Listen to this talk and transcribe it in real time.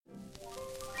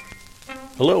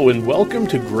Hello and welcome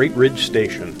to Great Ridge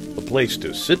Station, a place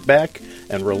to sit back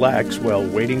and relax while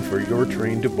waiting for your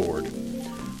train to board.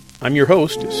 I'm your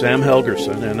host, Sam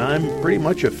Helgerson, and I'm pretty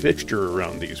much a fixture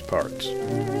around these parts.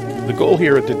 The goal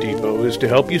here at the Depot is to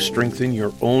help you strengthen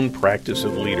your own practice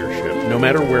of leadership, no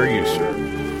matter where you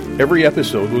serve. Every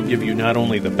episode will give you not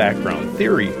only the background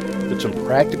theory, but some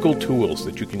practical tools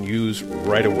that you can use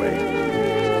right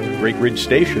away. Great Ridge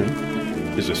Station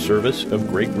is a service of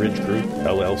Great Ridge Group,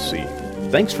 LLC.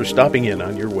 Thanks for stopping in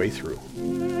on your way through.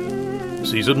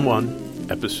 Season 1,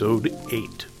 Episode 8.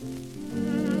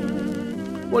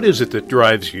 What is it that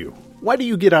drives you? Why do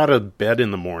you get out of bed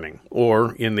in the morning,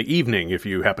 or in the evening if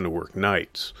you happen to work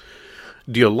nights?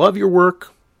 Do you love your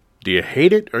work? Do you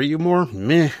hate it? Are you more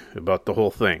meh about the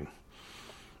whole thing?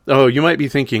 Oh, you might be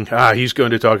thinking, he's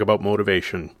going to talk about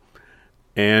motivation.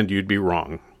 And you'd be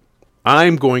wrong.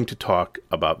 I'm going to talk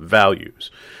about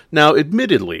values. Now,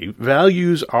 admittedly,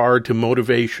 values are to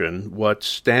motivation what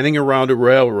standing around a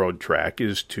railroad track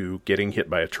is to getting hit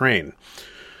by a train.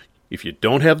 If you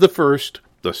don't have the first,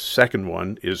 the second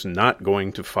one is not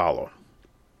going to follow.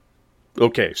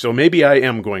 Okay, so maybe I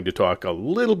am going to talk a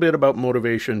little bit about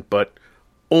motivation, but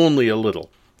only a little.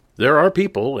 There are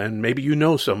people, and maybe you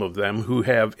know some of them, who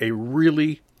have a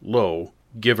really low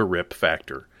give-a-rip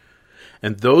factor.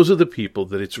 And those are the people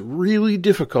that it's really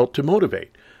difficult to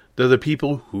motivate. They're the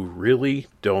people who really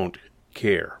don't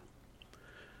care.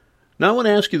 Now I want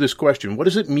to ask you this question. What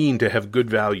does it mean to have good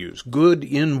values? Good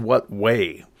in what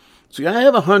way? See, I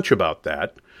have a hunch about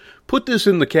that. Put this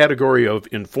in the category of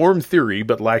informed theory,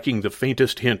 but lacking the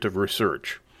faintest hint of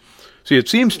research. See, it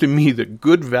seems to me that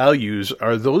good values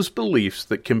are those beliefs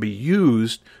that can be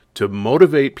used to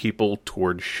motivate people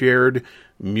toward shared,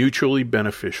 mutually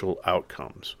beneficial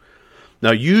outcomes. Now,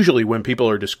 usually when people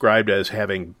are described as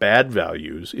having bad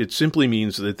values, it simply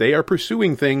means that they are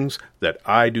pursuing things that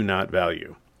I do not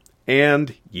value.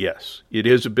 And yes, it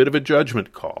is a bit of a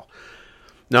judgment call.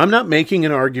 Now, I'm not making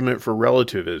an argument for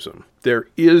relativism. There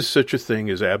is such a thing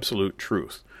as absolute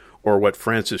truth, or what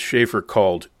Francis Schaeffer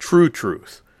called true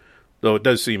truth, though it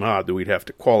does seem odd that we'd have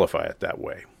to qualify it that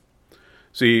way.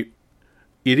 See,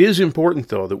 it is important,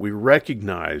 though, that we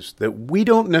recognize that we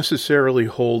don't necessarily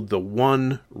hold the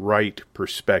one right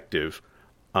perspective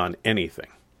on anything.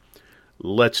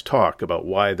 Let's talk about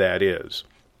why that is.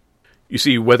 You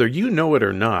see, whether you know it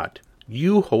or not,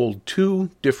 you hold two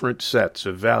different sets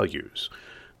of values.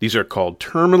 These are called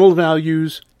terminal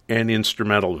values and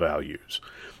instrumental values.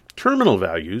 Terminal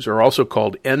values are also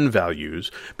called end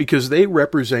values because they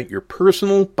represent your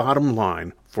personal bottom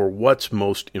line for what's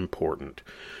most important.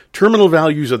 Terminal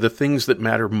values are the things that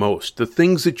matter most, the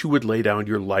things that you would lay down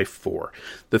your life for,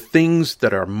 the things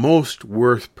that are most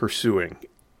worth pursuing,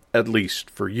 at least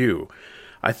for you.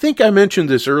 I think I mentioned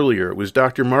this earlier. It was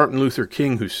Dr. Martin Luther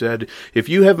King who said, if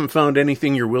you haven't found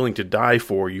anything you're willing to die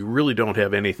for, you really don't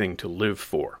have anything to live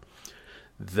for.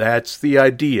 That's the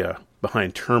idea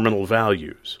behind terminal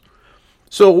values.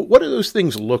 So what do those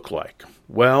things look like?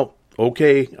 Well,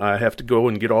 okay, I have to go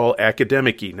and get all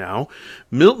academic-y now.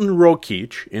 Milton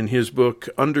Rokeach, in his book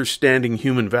Understanding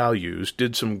Human Values,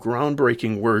 did some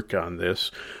groundbreaking work on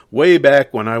this way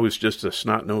back when I was just a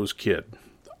snot-nosed kid.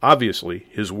 Obviously,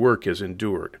 his work has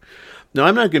endured. Now,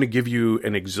 I'm not going to give you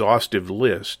an exhaustive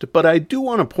list, but I do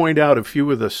want to point out a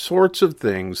few of the sorts of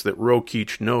things that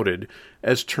Rokeach noted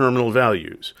as terminal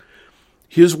values.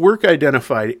 His work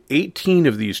identified 18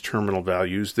 of these terminal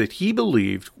values that he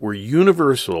believed were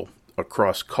universal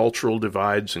across cultural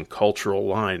divides and cultural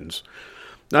lines.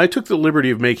 Now, I took the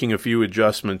liberty of making a few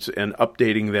adjustments and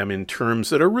updating them in terms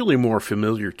that are really more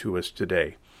familiar to us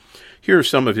today. Here are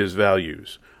some of his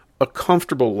values: a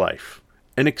comfortable life,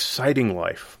 an exciting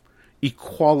life,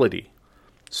 equality,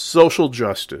 social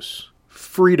justice,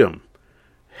 freedom,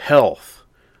 health,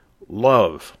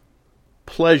 love,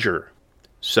 pleasure,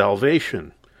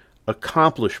 salvation,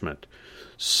 accomplishment,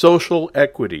 social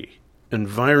equity,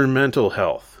 environmental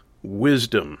health,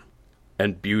 wisdom,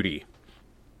 and beauty.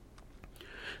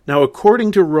 Now,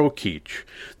 according to Rokeach,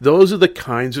 those are the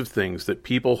kinds of things that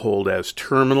people hold as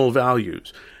terminal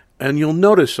values, and you'll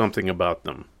notice something about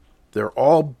them. They're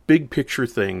all big picture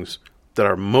things that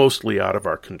are mostly out of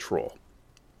our control.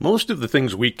 Most of the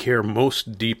things we care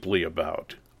most deeply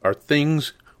about are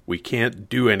things we can't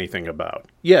do anything about.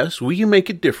 Yes, we can make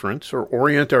a difference or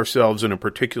orient ourselves in a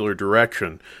particular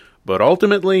direction, but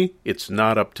ultimately, it's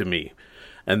not up to me.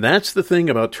 And that's the thing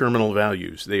about terminal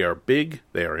values. They are big,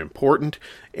 they are important,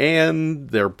 and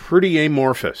they're pretty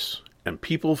amorphous. And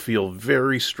people feel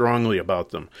very strongly about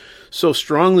them. So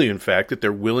strongly, in fact, that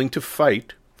they're willing to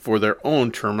fight for their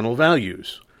own terminal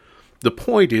values. The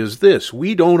point is this: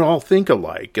 we don't all think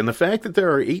alike, and the fact that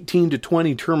there are 18 to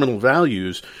 20 terminal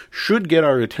values should get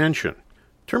our attention.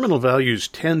 Terminal values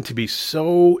tend to be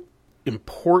so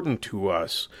important to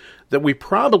us that we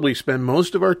probably spend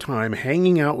most of our time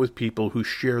hanging out with people who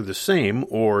share the same,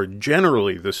 or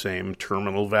generally the same,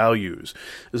 terminal values.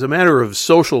 There's a matter of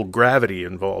social gravity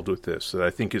involved with this that I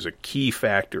think is a key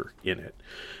factor in it.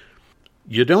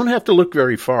 You don't have to look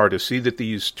very far to see that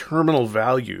these terminal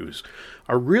values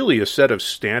are really a set of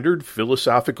standard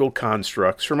philosophical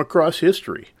constructs from across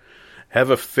history. Have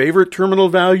a favorite terminal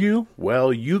value?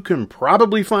 Well, you can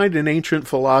probably find an ancient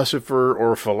philosopher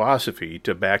or philosophy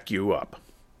to back you up.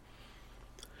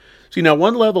 See, now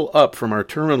one level up from our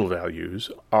terminal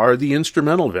values are the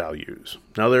instrumental values.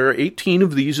 Now there are 18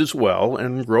 of these as well,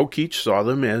 and Rokeach saw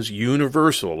them as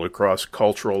universal across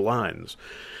cultural lines.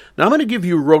 Now I'm going to give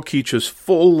you Rokeach's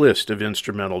full list of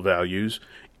instrumental values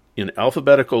in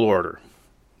alphabetical order.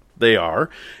 They are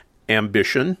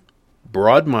ambition,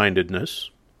 broad-mindedness,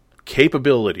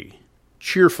 capability,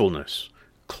 cheerfulness,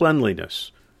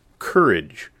 cleanliness,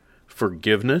 courage,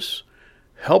 forgiveness,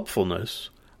 helpfulness,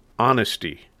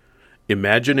 honesty,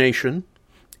 imagination,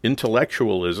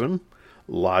 intellectualism,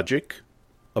 logic,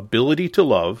 ability to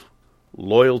love,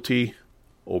 loyalty,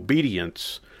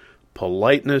 obedience,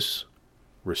 politeness,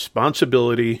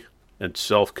 responsibility, and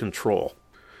self-control.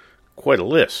 Quite a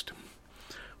list.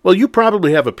 Well, you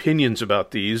probably have opinions about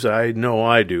these. I know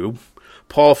I do.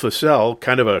 Paul Fussell,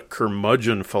 kind of a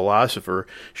curmudgeon philosopher,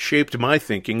 shaped my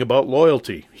thinking about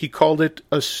loyalty. He called it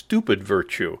a stupid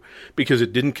virtue because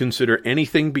it didn't consider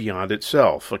anything beyond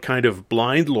itself, a kind of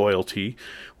blind loyalty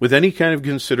with any kind of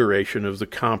consideration of the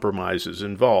compromises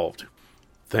involved.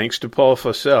 Thanks to Paul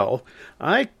Fussell,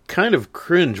 I kind of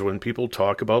cringe when people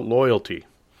talk about loyalty.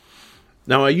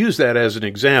 Now, I use that as an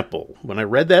example. When I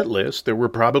read that list, there were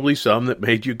probably some that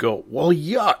made you go, well,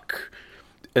 yuck!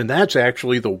 And that's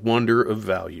actually the wonder of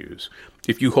values.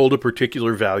 If you hold a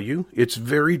particular value, it's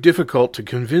very difficult to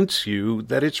convince you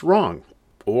that it's wrong,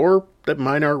 or that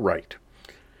mine are right.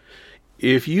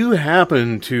 If you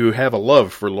happen to have a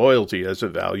love for loyalty as a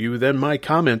value, then my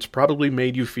comments probably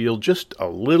made you feel just a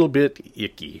little bit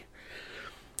icky.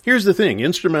 Here's the thing: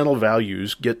 instrumental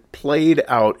values get played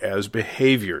out as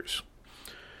behaviors.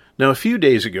 Now, a few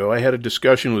days ago, I had a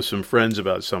discussion with some friends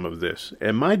about some of this,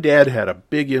 and my dad had a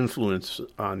big influence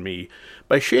on me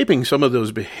by shaping some of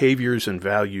those behaviors and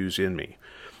values in me.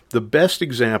 The best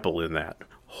example in that: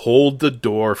 hold the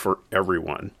door for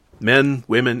everyone. Men,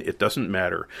 women, it doesn't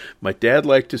matter. My dad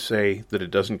liked to say that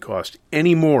it doesn't cost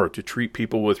any more to treat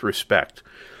people with respect.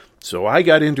 So I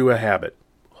got into a habit: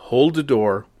 hold the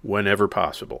door whenever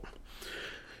possible.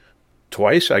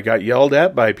 Twice I got yelled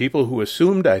at by people who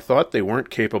assumed I thought they weren't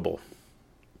capable.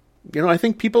 I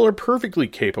think people are perfectly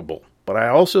capable, but I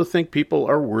also think people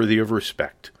are worthy of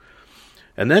respect.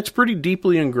 And that's pretty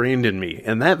deeply ingrained in me,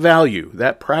 and that value,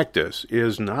 that practice,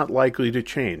 is not likely to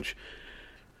change.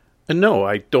 And no,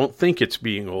 I don't think it's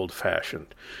being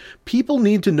old-fashioned. People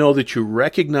need to know that you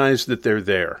recognize that they're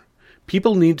there.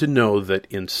 People need to know that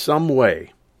in some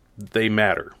way they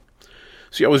matter.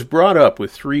 See, I was brought up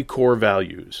with 3 core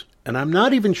values, and I'm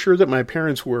not even sure that my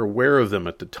parents were aware of them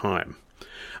at the time.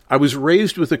 I was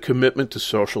raised with a commitment to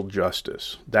social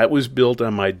justice. That was built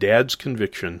on my dad's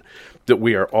conviction that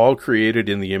we are all created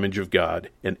in the image of God,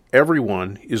 and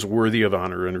everyone is worthy of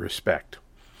honor and respect.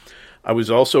 I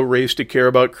was also raised to care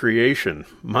about creation.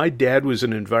 My dad was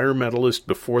an environmentalist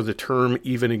before the term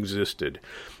even existed.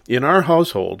 In our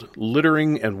household,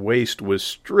 littering and waste was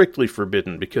strictly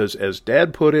forbidden because, as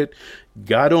Dad put it,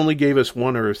 God only gave us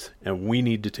one earth, and we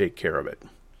need to take care of it.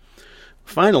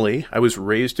 Finally, I was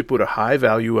raised to put a high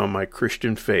value on my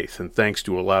Christian faith, and thanks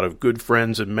to a lot of good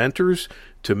friends and mentors,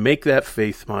 to make that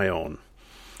faith my own.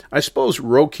 I suppose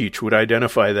Rokeach would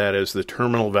identify that as the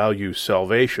terminal value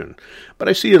salvation, but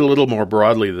I see it a little more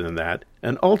broadly than that,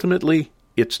 and ultimately,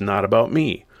 it's not about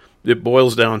me. It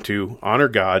boils down to honor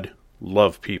God,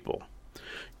 love people.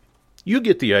 You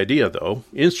get the idea, though.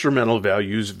 Instrumental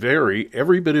values vary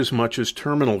every bit as much as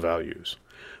terminal values.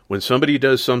 When somebody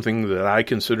does something that I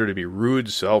consider to be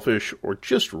rude, selfish, or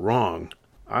just wrong,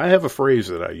 I have a phrase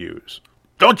that I use.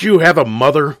 Don't you have a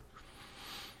mother?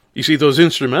 You see, those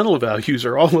instrumental values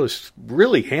are almost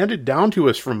really handed down to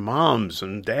us from moms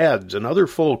and dads and other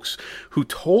folks who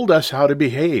told us how to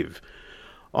behave.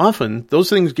 Often, those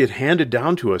things get handed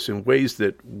down to us in ways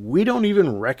that we don't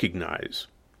even recognize.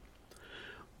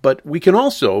 But we can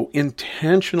also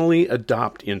intentionally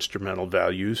adopt instrumental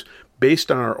values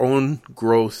based on our own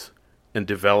growth and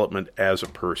development as a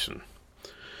person.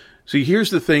 See,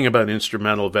 here's the thing about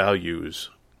instrumental values.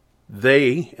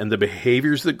 They, and the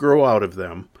behaviors that grow out of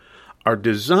them, are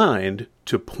designed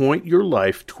to point your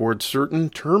life towards certain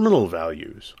terminal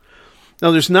values. Now,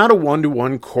 there's not a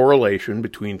one-to-one correlation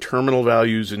between terminal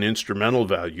values and instrumental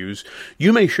values.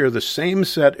 You may share the same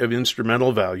set of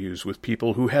instrumental values with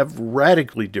people who have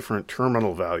radically different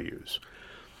terminal values.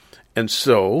 And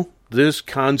so, this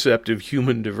concept of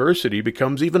human diversity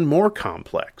becomes even more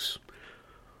complex.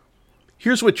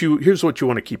 Here's what you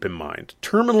want to keep in mind.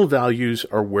 Terminal values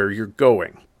are where you're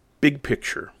going, big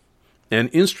picture. And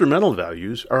instrumental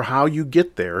values are how you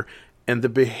get there and the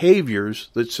behaviors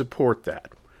that support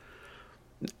that.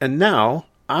 And now,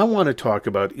 I want to talk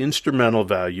about instrumental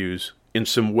values in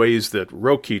some ways that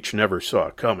Rokeach never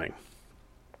saw coming.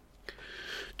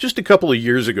 Just a couple of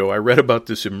years ago, I read about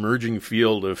this emerging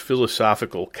field of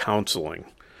philosophical counseling.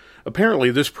 Apparently,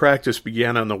 this practice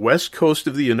began on the west coast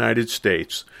of the United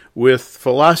States with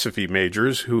philosophy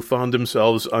majors who found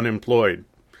themselves unemployed.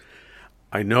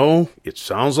 I know, it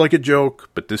sounds like a joke,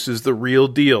 but this is the real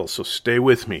deal, so stay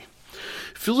with me.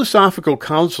 Philosophical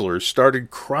counselors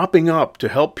started cropping up to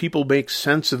help people make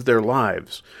sense of their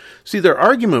lives. See, their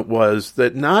argument was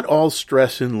that not all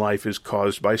stress in life is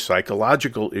caused by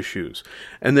psychological issues,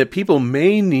 and that people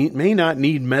may not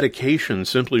need medication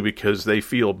simply because they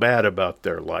feel bad about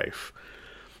their life.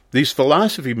 These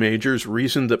philosophy majors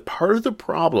reasoned that part of the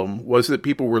problem was that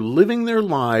people were living their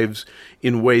lives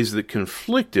in ways that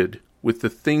conflicted with the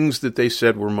things that they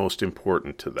said were most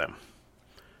important to them.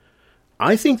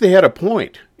 I think they had a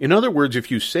point. In other words, if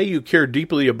you say you care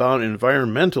deeply about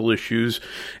environmental issues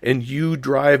and you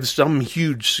drive some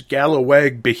huge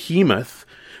scalawag behemoth,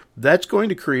 that's going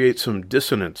to create some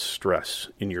dissonance stress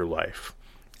in your life.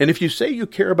 And if you say you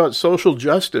care about social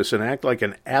justice and act like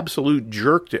an absolute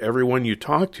jerk to everyone you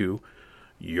talk to,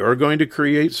 you're going to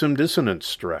create some dissonance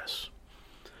stress.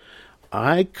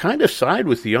 I kind of side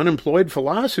with the unemployed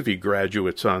philosophy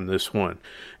graduates on this one.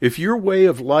 If your way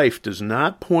of life does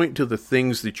not point to the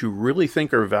things that you really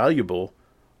think are valuable,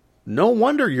 no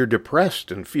wonder you're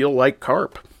depressed and feel like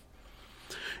carp.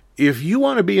 If you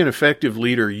want to be an effective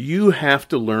leader, you have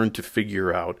to learn to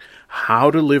figure out how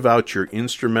to live out your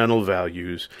instrumental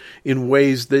values in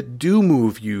ways that do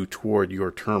move you toward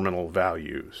your terminal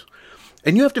values.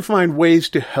 And you have to find ways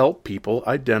to help people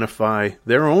identify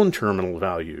their own terminal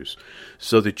values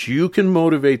so that you can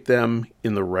motivate them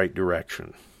in the right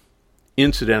direction.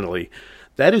 Incidentally,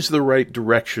 that is the right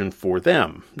direction for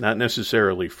them, not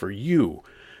necessarily for you,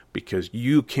 because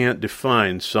you can't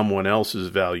define someone else's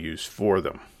values for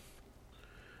them.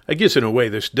 I guess in a way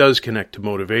this does connect to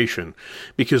motivation,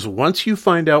 because once you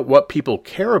find out what people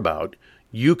care about,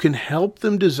 you can help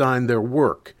them design their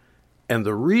work and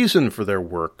the reason for their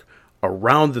work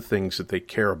around the things that they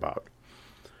care about.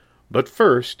 But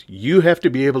first, you have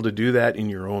to be able to do that in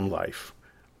your own life.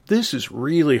 This is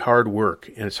really hard work,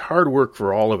 and it's hard work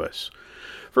for all of us.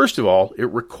 First of all,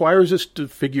 it requires us to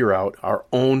figure out our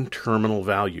own terminal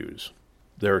values.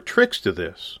 There are tricks to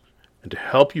this, and to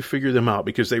help you figure them out,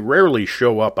 because they rarely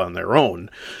show up on their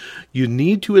own, you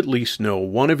need to at least know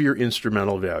one of your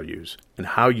instrumental values and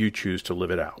how you choose to live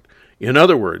it out. In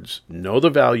other words, know the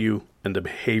value and the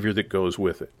behavior that goes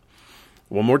with it.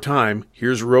 One more time,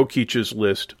 here's Rokeach's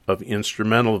list of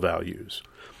instrumental values.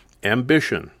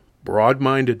 Ambition,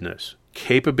 broad-mindedness,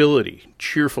 capability,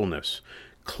 cheerfulness,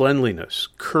 cleanliness,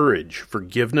 courage,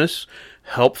 forgiveness,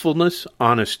 helpfulness,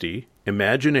 honesty,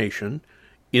 imagination,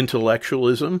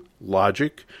 intellectualism,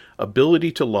 logic,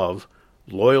 ability to love,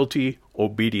 loyalty,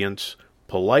 obedience,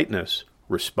 politeness,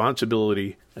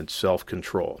 responsibility, and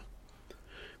self-control.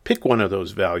 Pick one of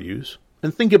those values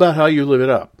and think about how you live it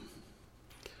up.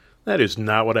 That is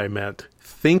not what I meant.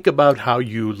 Think about how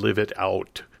you live it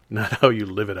out, not how you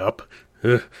live it up.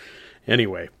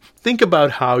 Anyway, think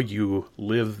about how you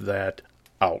live that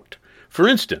out. For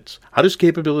instance, how does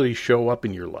capability show up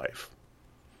in your life?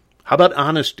 How about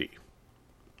honesty?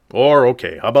 Or,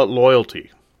 how about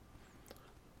loyalty?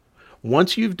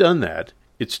 Once you've done that,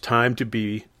 it's time to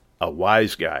be a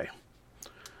wise guy.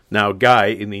 Now, guy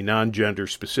in the non-gender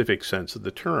specific sense of the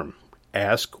term.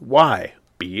 Ask why.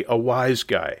 Be a wise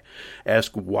guy.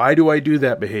 Ask, why do I do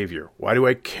that behavior? Why do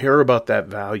I care about that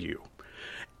value?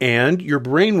 And your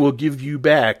brain will give you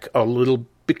back a little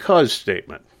because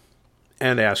statement.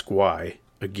 And ask why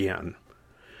again.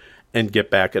 And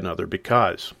get back another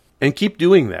because. And keep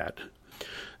doing that.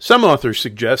 Some authors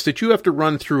suggest that you have to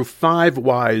run through 5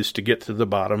 whys to get to the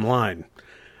bottom line.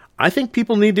 I think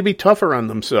people need to be tougher on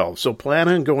themselves, so plan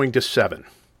on going to 7.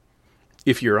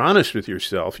 If you're honest with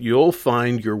yourself, you'll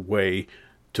find your way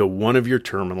to one of your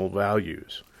terminal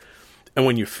values. And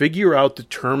when you figure out the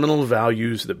terminal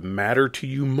values that matter to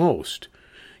you most,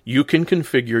 you can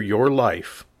configure your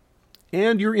life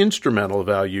and your instrumental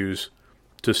values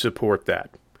to support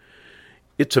that.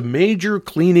 It's a major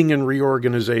cleaning and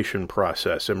reorganization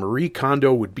process, and Marie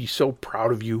Kondo would be so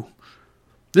proud of you.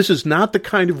 This is not the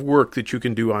kind of work that you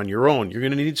can do on your own. You're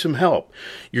going to need some help.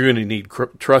 You're going to need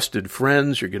trusted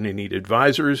friends. You're going to need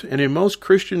advisors, and in most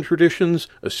Christian traditions,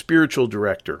 a spiritual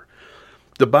director.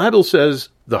 The Bible says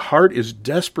the heart is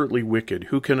desperately wicked.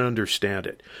 Who can understand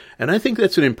it? And I think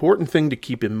that's an important thing to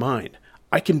keep in mind.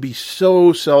 I can be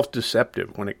so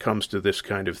self-deceptive when it comes to this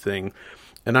kind of thing,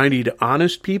 and I need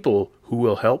honest people who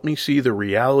will help me see the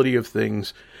reality of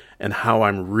things and how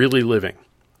I'm really living.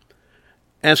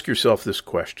 Ask yourself this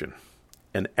question,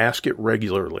 and ask it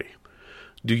regularly.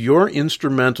 Do your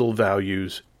instrumental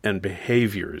values and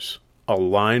behaviors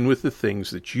align with the things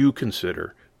that you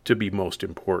consider to be most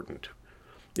important?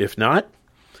 If not,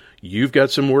 you've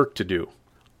got some work to do.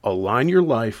 Align your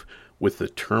life with the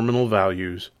terminal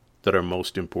values that are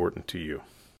most important to you.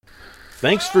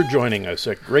 Thanks for joining us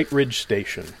at Great Ridge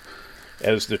Station.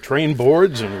 As the train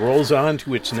boards and rolls on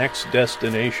to its next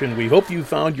destination, we hope you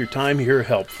found your time here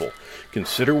helpful.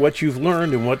 Consider what you've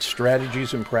learned and what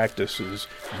strategies and practices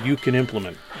you can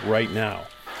implement right now.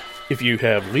 If you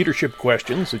have leadership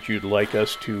questions that you'd like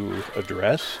us to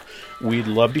address, we'd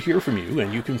love to hear from you,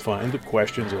 and you can find the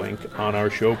questions link on our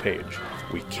show page.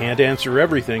 We can't answer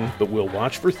everything, but we'll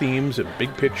watch for themes and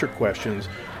big picture questions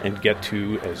and get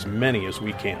to as many as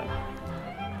we can.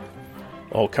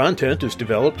 All content is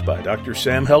developed by Dr.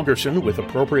 Sam Helgerson with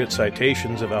appropriate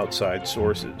citations of outside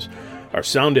sources. Our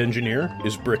sound engineer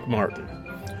is Brick Martin.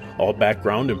 All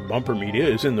background and bumper media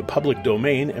is in the public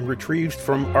domain and retrieved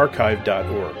from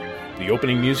archive.org. The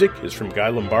opening music is from Guy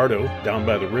Lombardo, Down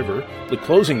by the River. The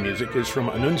closing music is from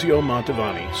Annunzio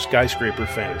Mantovani, Skyscraper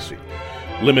Fantasy.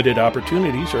 Limited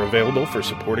opportunities are available for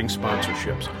supporting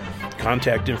sponsorships.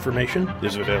 Contact information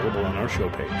is available on our show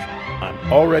page.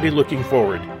 I'm already looking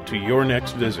forward to your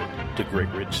next visit to Great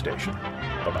Ridge Station.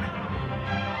 Bye-bye.